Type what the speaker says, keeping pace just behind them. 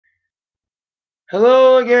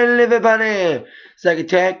Hello again, everybody. Second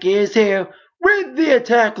Attack is here with the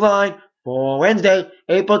attack line for Wednesday,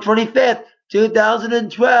 April 25th,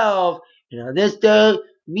 2012. And on this day,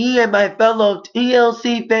 me and my fellow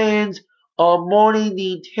TLC fans are mourning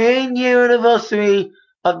the 10-year anniversary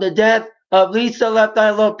of the death of Lisa Left Eye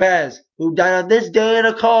Lopes, who died on this day in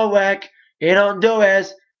a car wreck in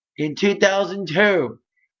Honduras in 2002.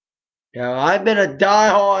 Now, I've been a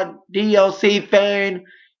die-hard TLC fan.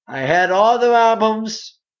 I had all their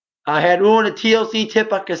albums. I had all the TLC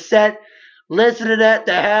tip on cassette. Listen to that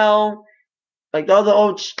to hell. Like all the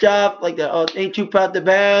old stuff, like the Ain't Too Proud to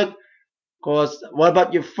Bag. Of course, What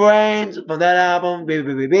About Your Friends from that album,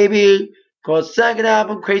 Baby Baby Baby. Of course, second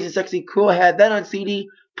album, Crazy Sexy Cool, had that on CD.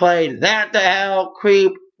 Played that to hell,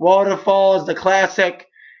 Creep, Waterfalls, the classic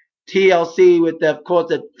TLC with, of course,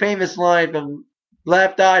 the famous line from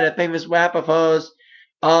Left Eye, the famous rap of hers.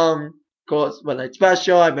 Of course, One Night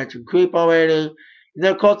Special, I mentioned Creep already. And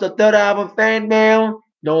then, of course, the third album, Fan Mail,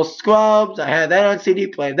 No Scrubs, I had that on CD,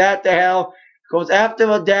 played that to hell. Of course, after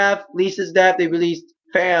her death, Lisa's death, they released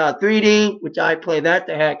 3D, which I played that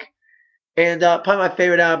to heck. And probably my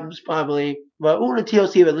favorite albums, probably. Well, the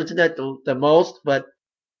TLC, I listened to that the most, but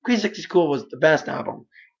Crazy Sexy Cool was the best album.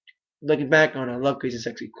 Looking back on it, I love Crazy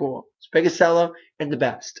Sexy Cool. It's biggest seller and the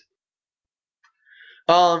best.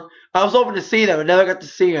 I was hoping to see them. I never got to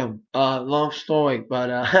see them. Long story, but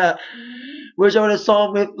wish I would have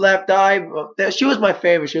saw them with Left Eye. She was my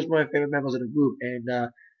favorite. She was one of my favorite members of the group, and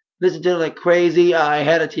listened to it like crazy. I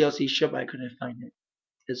had a TLC shirt, but I couldn't find it.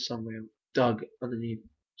 It's somewhere dug underneath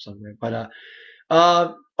somewhere. But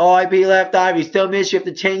R.I.P. Left Eye. We still miss you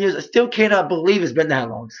after 10 years. I still cannot believe it's been that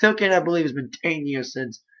long. Still cannot believe it's been 10 years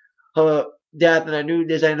since her death, and I knew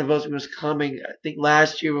this anniversary was coming. I think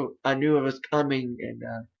last year I knew it was coming, and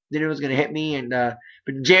then it was gonna hit me, and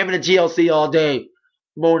been jamming the GLC all day,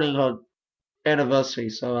 mourning her anniversary.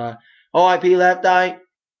 So R.I.P. Left Eye,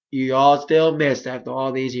 you all still missed after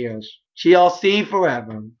all these years. TLC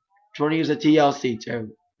forever. 20 years of TLC too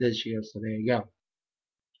this year, so there you go.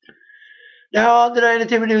 Now on to the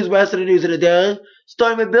entertainment news, rest of the news of the day,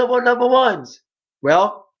 starting with Billboard number ones.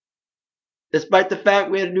 Well, despite the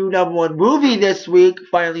fact we had a new number one movie this week,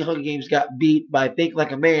 finally Hunger Games got beat by Think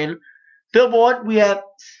Like a Man. Billboard, we have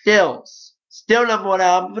Stills. Still number one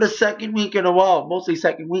album for the second week in a row. Mostly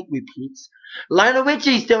second week repeats. Lionel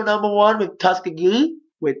Richie still number one with Tuskegee,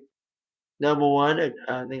 with number one at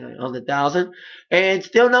I think like 100,000. And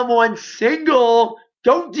still number one single,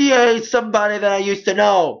 Don't DA Somebody That I Used to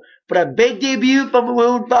Know. But a big debut from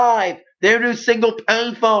Maroon 5. Their new single,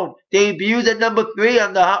 Payphone, debuts at number 3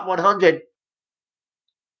 on the Hot 100.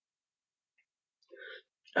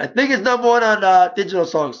 I think it's number one on digital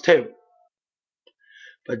songs too.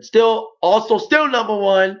 But still number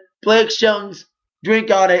one, Blake Shelton's Drink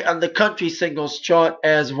Out It on the country singles chart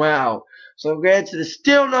as well. So congrats to the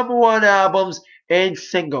still number one albums and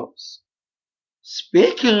singles.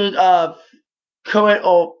 Speaking of current,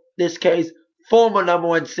 or this case, former number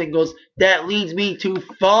one singles, that leads me to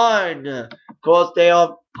Fun. Of course, they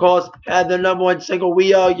had their number one single,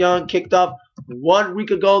 We Are Young, kicked off 1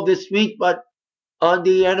 week ago this week, but on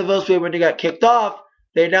the anniversary when they got kicked off,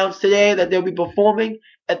 they announced today that they'll be performing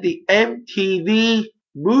at the MTV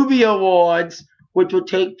Movie Awards, which will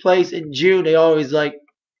take place in June. They always like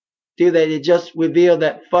do that. They just revealed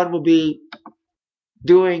that Fun will be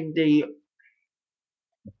doing the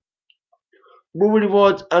Movie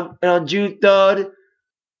Awards on June 3rd.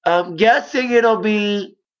 I'm guessing it'll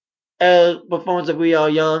be a performance of We Are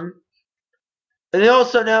Young. And they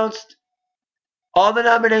also announced all the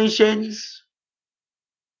nominations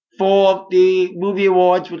for the movie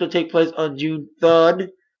awards, which will take place on June 3rd. Of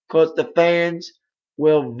course, the fans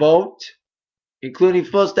will vote, including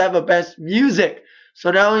first ever Best Music.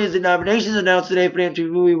 So not only is the nominations announced today for the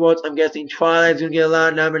MTV Movie Awards, I'm guessing Twilight's going to get a lot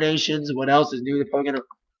of nominations. What else is new? They're probably going to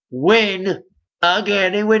win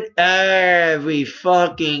again. They win every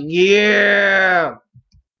fucking year.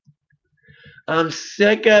 I'm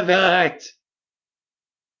sick of it.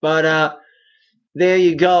 But, there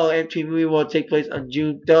you go. MTV Movie Awards take place on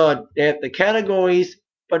June 3rd. They have the categories,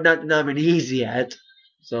 but not the nominees yet.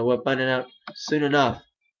 So we're finding out soon enough.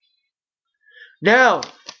 Now,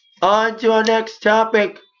 on to our next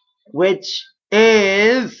topic, which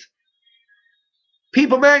is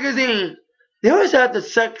People Magazine. They always have the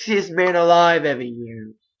sexiest man alive every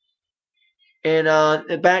year. And in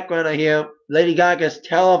the background I hear Lady Gaga's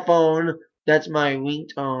Telephone. That's my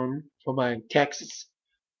ringtone for my texts.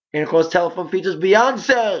 And of course, Telephone features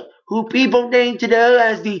Beyonce, who people name today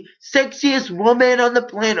as the sexiest woman on the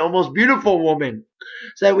planet, or most beautiful woman.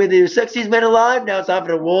 So with the sexiest man alive, now it's time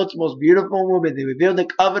for the world's most beautiful woman. They revealed the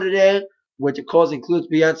cover today which of course includes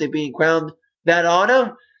Beyonce being crowned that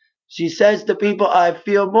honor. She says to people, I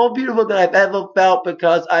feel more beautiful than I've ever felt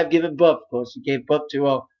because I've given birth. Of course, she gave birth to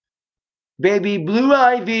a baby Blue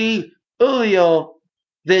Ivy earlier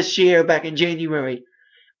this year, back in January.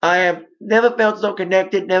 I have never felt so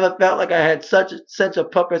connected, never felt like I had such a sense of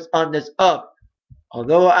purpose on this earth.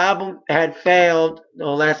 Although our album had failed, the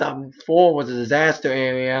last album 4 was a disaster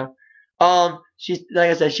area. She's, like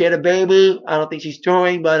I said, she had a baby. I don't think she's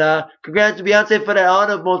touring, but congrats to Beyonce for that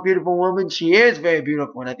honor of most beautiful woman. She is very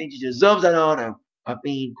beautiful, and I think she deserves that honor of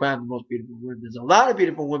being crowned the most beautiful woman. There's a lot of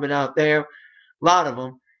beautiful women out there, a lot of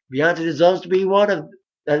them. Beyonce deserves to be one of,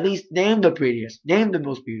 at least named the prettiest, named the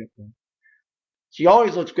most beautiful. She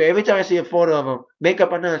always looks great. Every time I see a photo of her,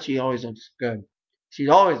 makeup or not, she always looks good. She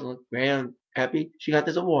always looks great. I'm happy she got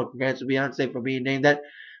this award. Congrats to Beyonce for being named that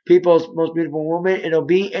People's Most Beautiful Woman. It'll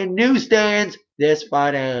be in newsstands this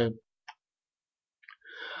Friday.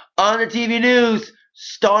 On the TV news,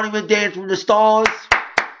 starting with Dance from the Stars.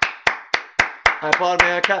 I applaud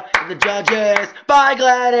America and the judges. Bye,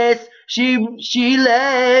 Gladys. She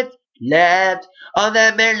left on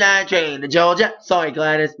that midnight train to Georgia. Sorry,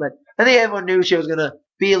 Gladys, but I think everyone knew she was gonna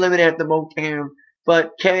be eliminated at the Motown.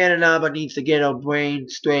 But Carrie Ann needs to get her brain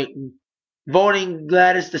straightened. Voting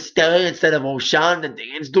Gladys to stay instead of O'Shawn the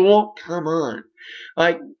dance duel? Come on.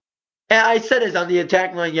 Like, I said this on the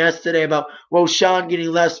Atakline yesterday about O'Shawn getting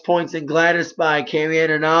less points than Gladys by Carrie Ann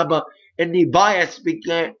and the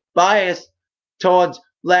bias towards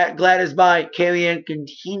Gladys by Carrie Ann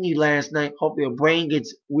continued last night. Hopefully her brain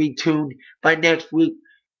gets retuned by next week.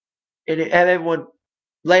 And have everyone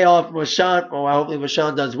lay off Rashawn. Or hopefully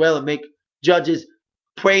Rashawn does well and make judges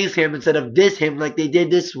praise him instead of diss him like they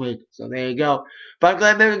did this week. So there you go. But I'm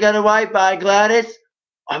glad America got it right by Gladys.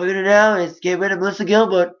 All we're going to do now is get rid of Melissa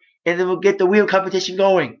Gilbert, and then we'll get the real competition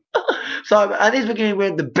going. So I think we're getting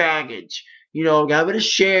rid of the baggage. You know, got rid of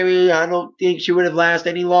Sherry. I don't think she would have lasted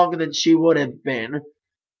any longer than she would have been.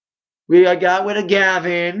 We got rid of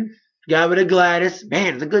Gavin. Got rid of Gladys.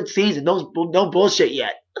 Man, it's a good season. No bullshit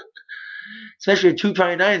yet. Especially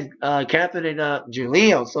 229, Catherine and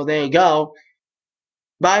Julio. So there you go.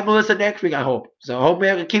 Bye, Melissa, next week, I hope. So I hope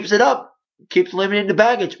America keeps it up. Keeps eliminating the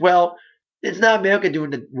baggage. Well, it's not America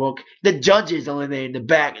doing the work. The judges eliminating the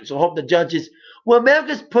baggage. So I hope the judges... Well,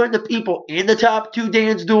 America's putting the people in the top 2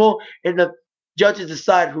 dance duel, and the judges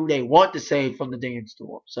decide who they want to save from the dance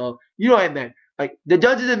duel. So, you know what I meant. Like, the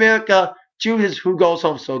judges in America chooses who goes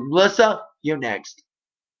home. So, Melissa, you're next.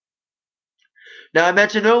 Now, I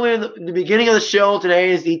mentioned earlier in the beginning of the show,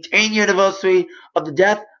 today is the 10th anniversary of the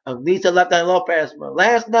death of Lisa Left Eye Lopes. But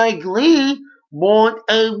last night, Glee mourned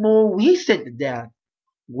a more recent death,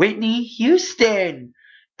 Whitney Houston.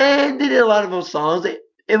 And they did a lot of those songs.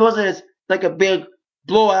 It wasn't as like a big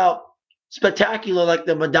blowout spectacular like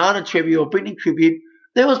the Madonna tribute or Britney tribute.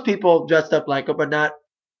 There was people dressed up like her, but not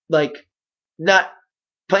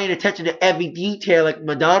paying attention to every detail like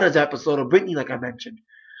Madonna's episode or Britney, like I mentioned.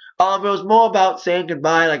 It was more about saying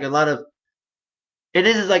goodbye, like a lot of, and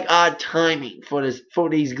this is like odd timing for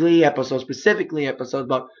these Glee episodes, specifically episodes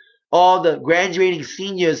about all the graduating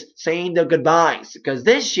seniors saying their goodbyes, because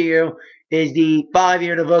this year is the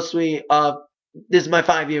 5-year anniversary of, this is my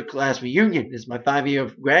 5-year class reunion. This is my 5-year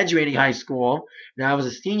of graduating high school. Now I was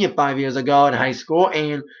a senior 5 years ago in high school,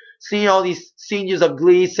 and seeing all these seniors of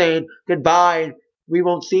Glee saying goodbye, and we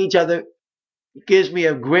won't see each other, it gives me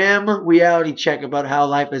a grim reality check about how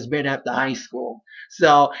life has been after high school.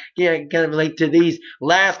 So, yeah, I can kind of relate to these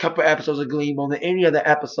last couple of episodes of Glee more than any other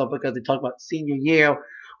episode because they talk about senior year.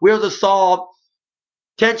 Wheels of Solve,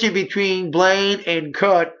 tension between Blaine and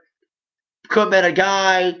Kurt. Kurt met a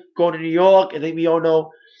guy going to New York. I think we all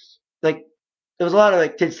know, like, there was a lot of,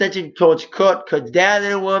 like, tension towards Kurt. Kurt's dad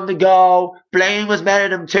didn't want him to go. Blaine was mad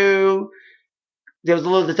at him, too. There was a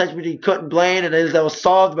little tension between Kurt and Blaine, and that was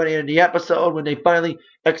solved by the end of the episode when they finally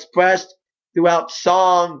expressed throughout the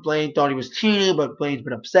song. Blaine thought he was cheating, but Blaine's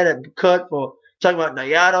been upset at Kurt for talking about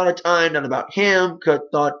Nayad all the time, not about him.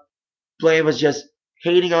 Kurt thought Blaine was just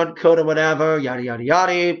hating on Kurt or whatever, yada, yada,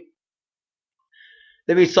 yada.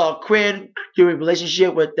 Then we saw Quinn doing a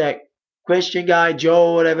relationship with that Christian guy,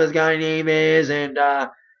 Joe, whatever his guy name is, and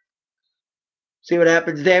see what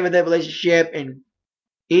happens there with that relationship. And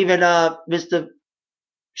even Mr.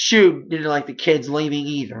 Shue didn't like the kids leaving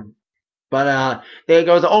either. But there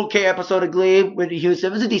goes the okay episode of Glee. Whitney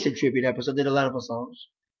Houston. It was a decent tribute episode. Did a lot of songs.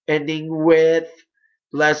 Ending with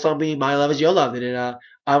the last song being My Love Is Your Love. They did I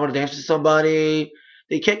Want to Dance with Somebody.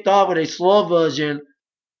 They kicked off with a slow version.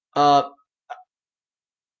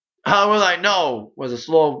 How Will I Know was a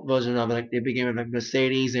slow version of it. Like they began with like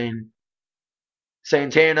Mercedes and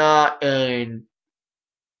Santana and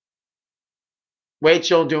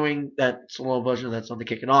Rachel doing that slow version of that song,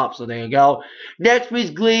 kicking off. So there you go. Next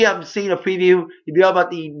week's Glee, I'm seeing a preview. It'll be all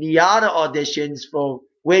about the Niana auditions for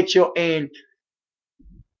Rachel and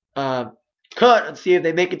Kurt, and see if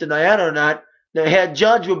they make it to Niana or not. The head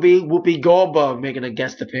judge will be Whoopi Goldberg making a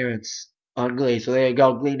guest appearance on Glee. So there you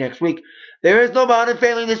go, Glee next week. There is no Modern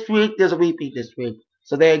Family this week. There's a repeat this week.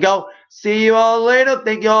 So there you go. See you all later.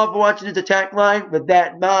 Thank you all for watching this Atakline. With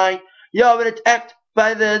that in mind, you all been attacked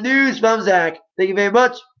by the news from Zach. Thank you very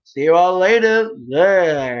much. See you all later.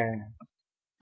 Yeah.